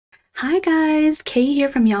Hi guys, Kay here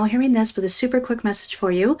from Y'all Hearing This with a super quick message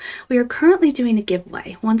for you. We are currently doing a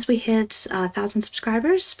giveaway. Once we hit 1,000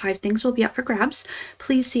 subscribers, 5 things will be up for grabs.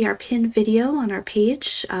 Please see our pinned video on our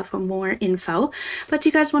page for more info. But do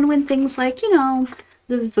you guys want to win things like,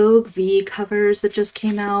 the Vogue V covers that just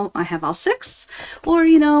came out? I have all 6. Or,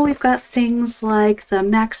 we've got things like the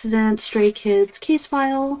Maxident, Stray Kids, Case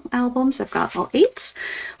File albums. I've got all 8.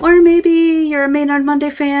 Or maybe you're a Maynard Monday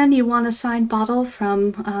fan, you want a signed bottle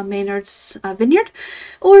from Maynard's Vineyard.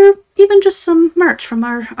 Or even just some merch from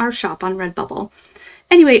our shop on Redbubble.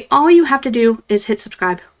 Anyway, all you have to do is hit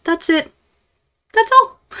subscribe. That's it. That's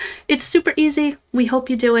all. It's super easy. We hope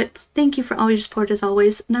you do it. Thank you for all your support as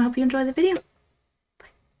always, and I hope you enjoy the video.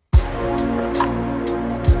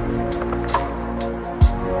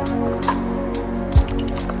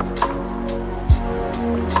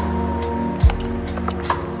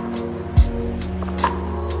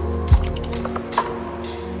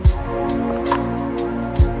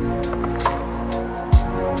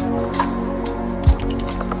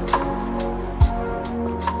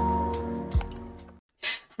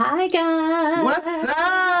 Hi guys! What's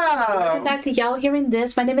up? Welcome back to Y'all Hearing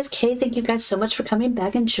This. My name is Kay. Thank you guys so much for coming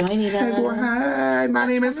back and joining us. Hey, boy, hi. My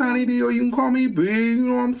name is Honeybee, or you can call me B. You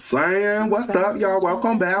know what I'm saying? What's up, y'all?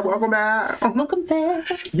 Welcome back. Welcome back. Welcome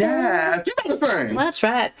back. Yeah, you know the thing. That's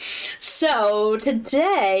right. So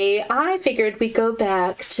today I figured we'd go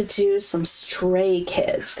back to do some Stray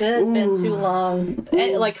Kids. It's been too long.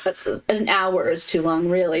 Like an hour is too long,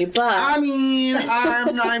 really. But I mean,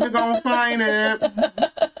 I'm not even gonna find it.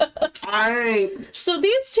 I ain't. So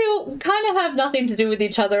these two kind of have nothing to do with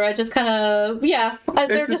each other. I just kind of,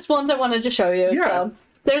 they're just ones I wanted to show you. Yeah. So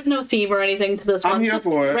there's no theme or anything to this one. I'm here just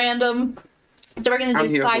for it. random. So we're going to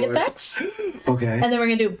do side effects. Okay. And then we're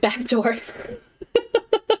going to do backdoor.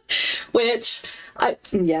 Which,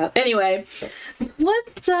 anyway.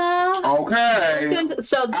 Let's, Okay.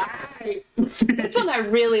 So, this one I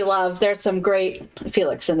really love. There's some great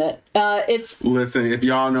Felix in it. Listen, if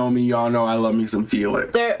y'all know me, y'all know I love me some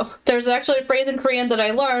Felix. There's actually a phrase in Korean that I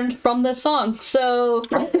learned from this song. So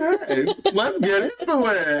Okay, let's get into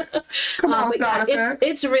it. Come on, side effects.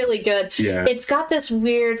 It's really good. Yeah. It's got this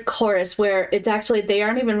weird chorus where it's actually, they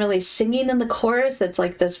aren't even really singing in the chorus. It's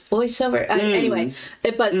like this voiceover. Anyway,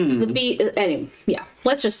 but the beat, anyway, yeah.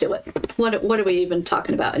 Let's just do it. What are we even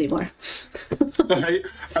talking about anymore? I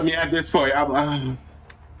mean, at this point,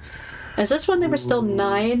 Is this when they were still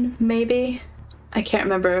 9, maybe? I can't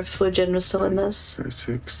remember if Woojin was still in this.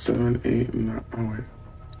 6, 7, 8, 9. Oh, wait.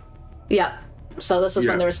 Yeah. So this is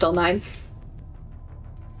when they were still 9.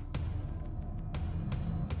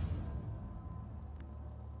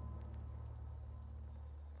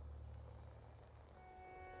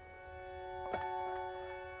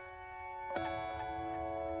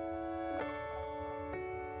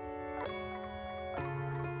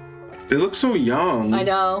 They look so young. I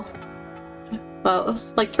know. Well,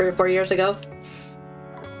 like 3 or 4 years ago.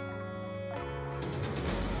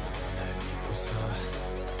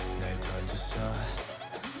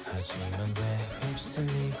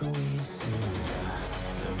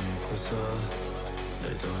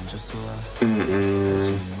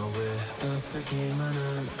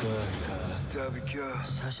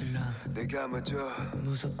 사실 난 내가 먼저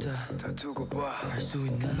무섭다 다투고 봐 할 수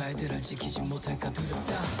있는 말들을 지키지 못할까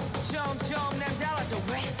두렵다 점점 난 달라져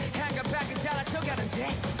왜 한가 밖에 달라져가는데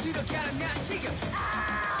들어가는 난 지금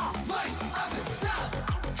머리 앞에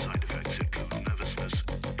Side effects include nervousness,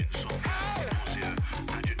 insomnia, nausea,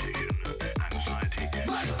 agitation, anxiety,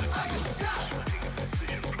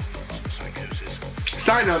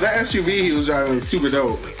 Side note, that SUV he was driving was super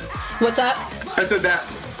dope. What's that? I said that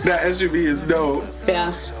SUV is dope.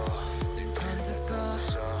 Yeah.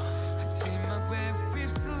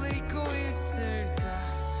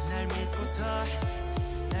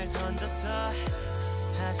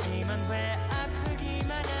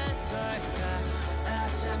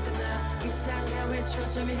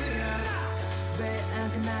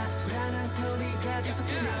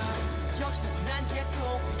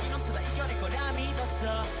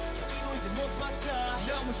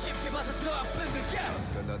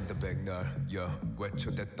 변한다 백날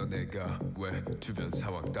외쳐댔던 내가 왜 주변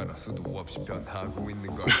상황 따라 수도 없이 변하고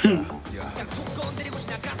있는 걸까 그냥 툭 건드리고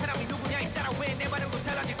지나간 사람이 누구냐에 따라 왜 내 반응도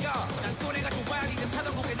달라질까 난 또래가 좋아 리듬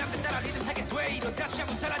타던 곡에 남들 따라 리듬하게 돼 이러다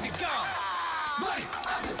시작은 달라질까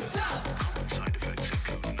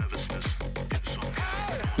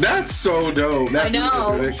That's so dope. That's I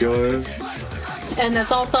know. ridiculous. And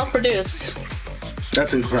it's all self-produced.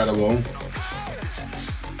 That's incredible.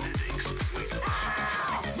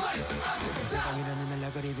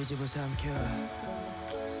 날 뒤집어 삼켜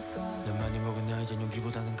난 많이 먹은 나 이제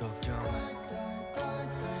주기보다는 걱정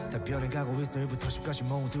다 변해가고 있어 1부터 10까지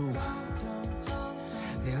모두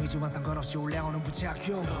내 의지와 상관없이 올라오는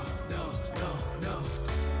부작용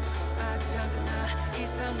아차구나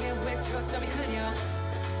이상해 왜 초점이 흐려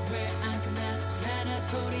왜 안 끝나 불안한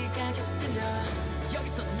소리가 계속 들려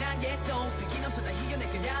여기서도 난 계속 백이 넘쳐 다 이겨낼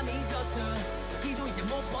거라 믿었어 기도 이제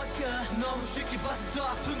못 버텨 너무 쉽게 봐서 더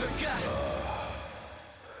아픈 걸까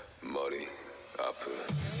머리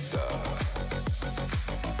아프다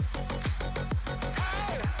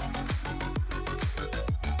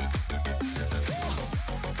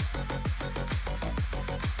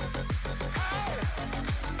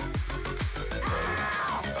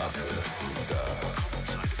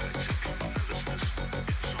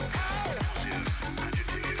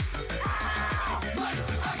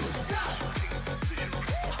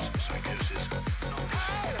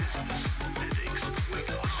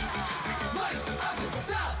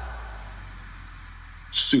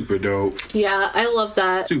Super dope. Yeah, I love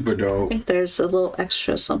that. Super I dope. think there's a little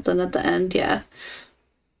extra something at the end. Yeah.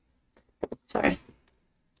 Sorry.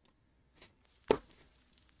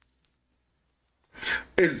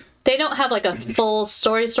 They don't have like a full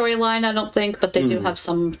storyline, I don't think, but they do have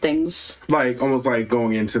some things. Like almost like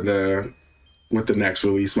going into the what the next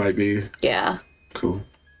release might be. Yeah. Cool.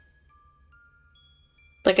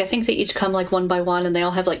 Like I think they each come like one by one and they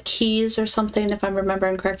all have like keys or something if I'm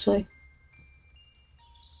remembering correctly.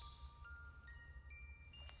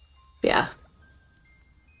 Yeah.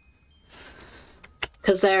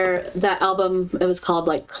 Because that album, it was called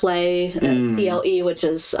like Clay, CLE, which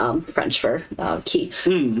is French for key.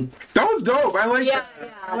 That was dope. I like that. Yeah.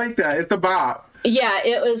 I like that. It's a bop. Yeah,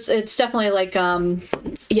 it's definitely like,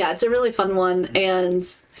 yeah, it's a really fun one. And,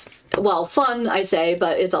 well, fun, I say,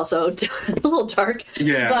 but it's also a little dark.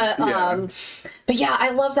 Yeah. But yeah, I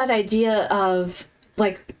love that idea of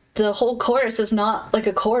like, the whole chorus is not like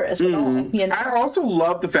a chorus at all. You know? I also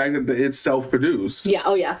love the fact that it's self-produced. Yeah.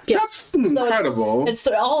 Oh yeah. Yeah. That's incredible. It's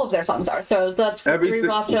all of their songs are. So that's Everything.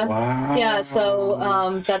 Watcha. Wow. Yeah.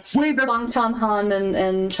 So that's Bang Chan Han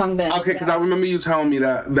and Chung Bin. Okay, because I remember you telling me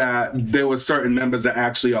that there was certain members that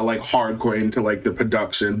actually are like hardcore into like the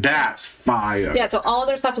production. That's fire. Yeah. So all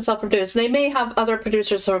their stuff is self-produced. They may have other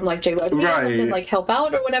producers sort of like J. Right. Something like help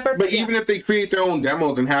out or whatever. But even if they create their own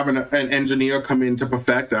demos and have an engineer come in to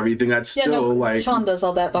perfect everything, that's still like Sean does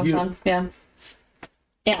all that. No,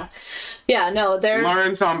 they're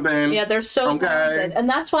learn something. Yeah, they're so talented, and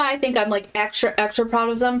that's why I think I'm like extra proud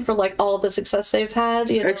of them for like all the success they've had.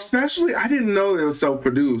 You know? Especially, I didn't know it was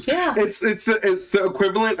self-produced. Yeah, it's the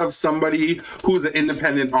equivalent of somebody who's an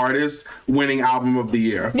independent artist winning album of the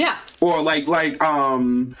year. Yeah, or like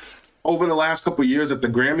over the last couple of years at the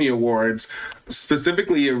Grammy Awards,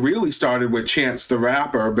 specifically, it really started with Chance the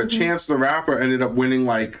Rapper, but Chance the Rapper ended up winning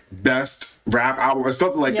like best rap album or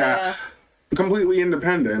something like that. Completely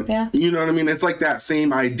independent. Yeah. You know what I mean? It's like that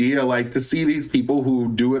same idea, like to see these people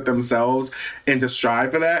who do it themselves and to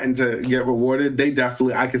strive for that and to get rewarded, they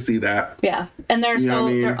definitely, I can see that. Yeah. And they're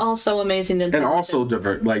they're all so amazing and also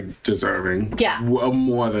deserving. Yeah.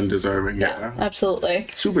 More than deserving. Yeah. Absolutely.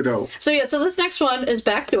 Super dope. So yeah, so this next one is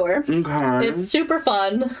Backdoor. Okay. It's super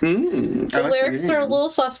fun. The lyrics are a little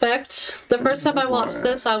suspect. The first time I watched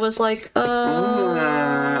this, I was like,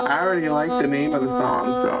 I already like the name of the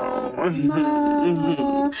song, so.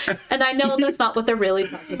 And I know that's not what they're really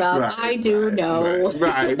talking about. I do know.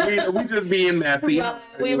 Right. We just being messy.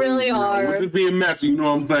 We really are. We're just being messy. You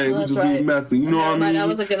know what I'm saying? We're just being messy. You know what I mean? I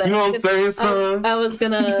wasn't gonna. You know what I'm saying, son? I was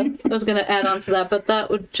gonna add on to that, but that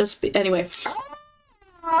would just be anyway. Let's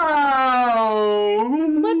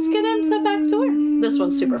get into Backdoor. This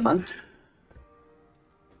one's super fun.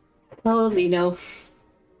 Oh, Lino.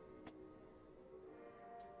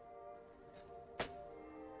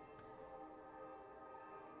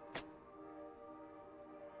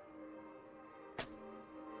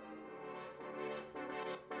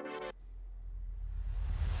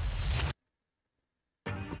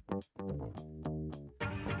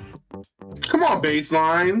 Come on,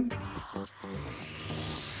 baseline.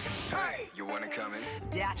 Hey, you wanna come in?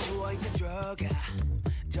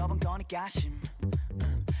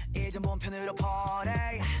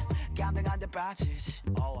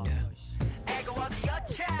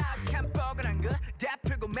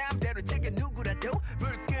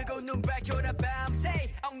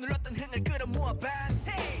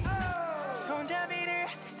 손잡이를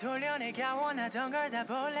돌려내가 원하던 걸 다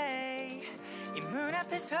볼래 이 문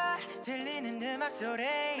앞에서 들리는 음악 소리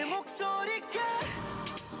내 목소리가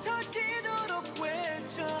터지도록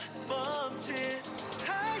외쳐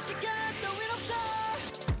멈칫할 시간 따윈 없어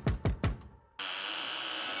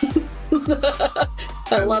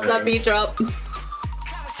I love that beat drop.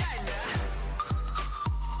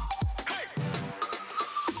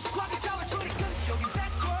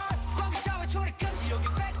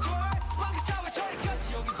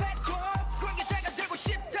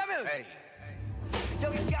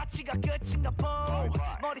 여기가 끝인가 보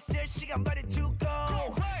머리 쓸 시간 버려두고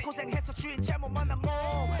고생해서 주인 잘못 만난 몸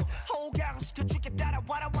호강시켜줄게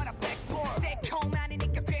따라와라 와라 backboard 새콤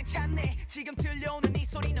아니니까 괜찮네 지금 들려오는 이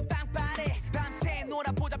소리는 빵빠레 밤새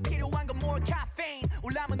놀아보자 필요한 건 more caffeine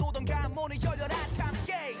올라면 오던가 문을 열려라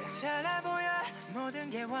참깨 살아 보여 모든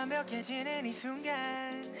게 완벽해지는 이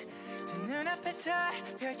순간 두 눈앞에서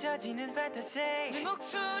펼쳐지는 fantasy 내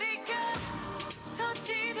목소리가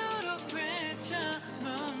터지도록 외쳐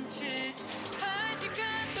멈칫 할 시간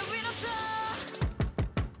따윈 없어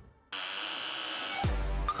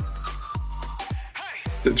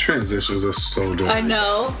The transitions are so good. I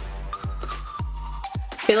know.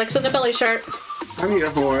 Felix in the belly shirt. I'm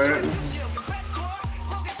here for it.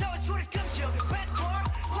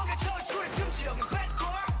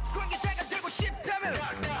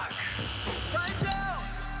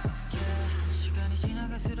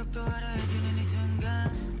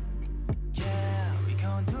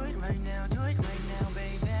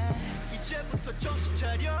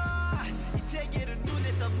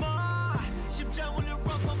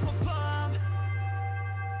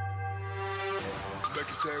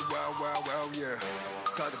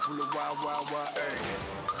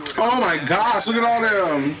 Oh my gosh, look at all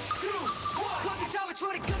them.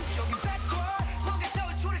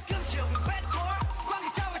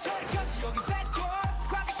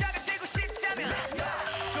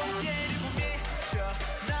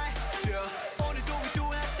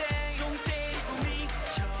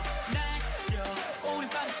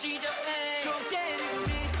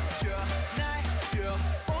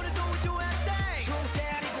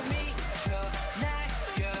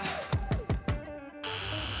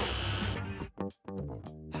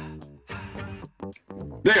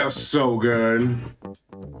 They are so good.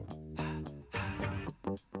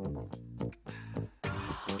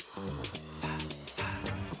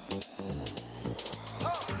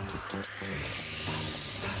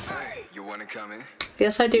 Hey, you wanna come in?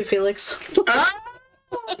 Yes, I do, Felix.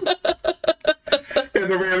 And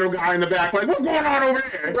the random guy in the back, like, what's going on over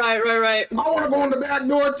there? Right. I want to go in the back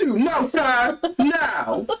door too. No, sir.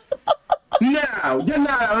 No. No, you're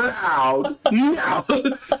not allowed. No.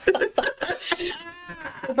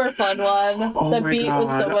 Super fun one. Oh The my beat God.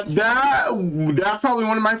 was so much That's probably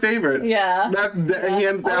one of my favorites. Yeah. That's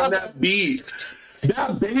hands down that beat.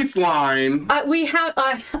 That bass line. I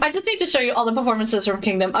just need to show you all the performances from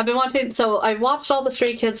Kingdom. I've been watching, so I watched all the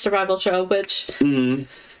Stray Kids survival show, which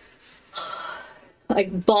I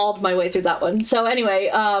bawled my way through that one. So anyway,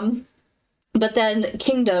 but then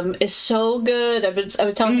Kingdom is so good. I was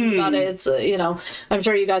telling you about it. It's I'm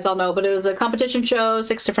sure you guys all know, but it was a competition show.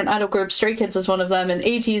 6 different idol groups. Stray Kids is one of them, and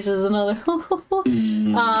ATEEZ is another.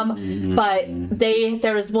 But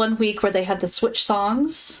there was one week where they had to switch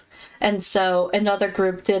songs. And so another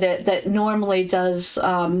group did it that normally does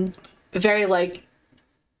very like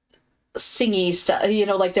singy stuff,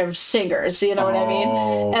 like they're singers, you know what I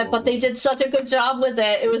mean? But they did such a good job with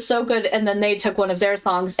it. It was so good. And then they took one of their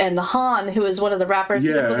songs, and Han, who is one of the rappers,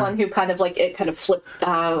 he's the one who kind of flipped.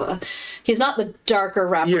 He's not the darker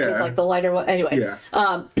rapper, he's like the lighter one. Anyway,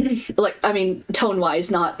 tone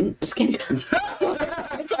wise, not skinny.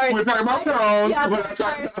 Sorry. We're talking about tone. Yeah,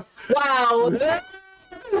 sorry. Wow.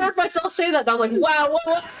 I heard myself say that, and I was like, wow,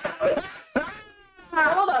 what?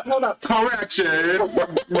 Hold up. Correction.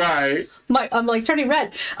 Right. I'm like turning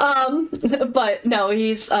red. But no,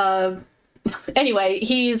 he's anyway,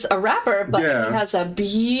 he's a rapper, but he has a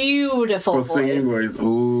beautiful singing voice.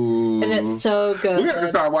 Ooh. And it's so good. We have to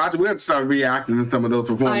start watching. We have to start reacting to some of those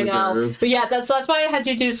performances. I know. But yeah, that's why I had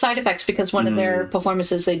you do side effects, because one of their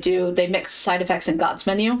performances they mix side effects in God's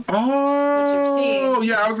Menu. Oh,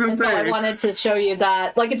 yeah, I was gonna say. So I wanted to show you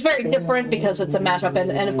that. Like, it's very different because it's a mashup,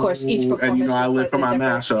 and of course each performance. And I live for my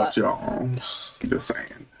mashups, y'all. Just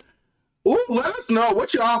saying. Ooh, let us know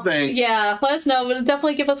what y'all think. Yeah, let us know.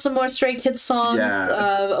 Definitely give us some more Stray Kids songs. Yeah.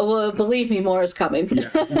 Well, believe me, more is coming.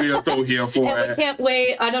 Yeah, we are so here for and it. we can't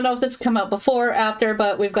wait. I don't know if this come out before or after,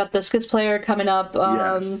 but we've got the Skids Player coming up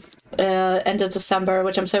end of December,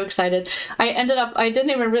 which I'm so excited. I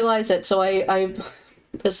didn't even realize it, so I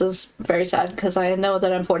this is very sad because I know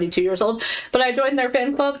that I'm 42 years old, but I joined their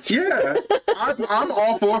fan club. Yeah, I'm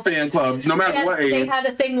all for fan clubs, no matter what age. They had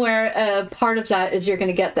a thing where part of that is you're going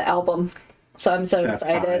to get the album, so I'm so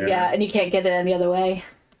excited. Fire. Yeah, and you can't get it any other way.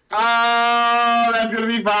 Oh, that's gonna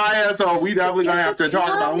be fire. So we definitely gonna have to talk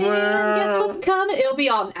about. Guess what's coming? It'll be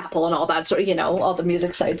on Apple and all that sort of, you know, all the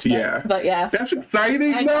music sites. But yeah. That's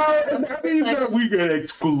exciting. That means that we get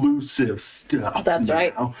exclusive stuff. That's now.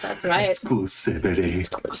 right. That's right. Exclusivity.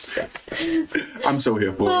 Exclusive. I'm so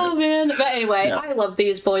here for it. Oh man. But anyway, I love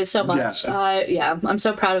these boys so much. Yeah. I'm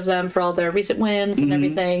so proud of them for all their recent wins and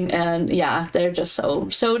everything. And yeah, they're just so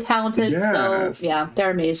talented. Yes. So yeah,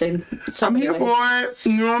 they're amazing. So I'm here for it.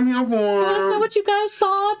 You know, I'm here for it. Let us know what you guys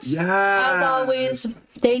thought. Yeah. As always,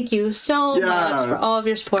 thank you so much for all of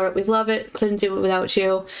your support. We love it. Couldn't do it without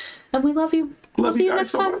you. And we love you. Love See you you guys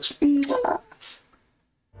next so time. much.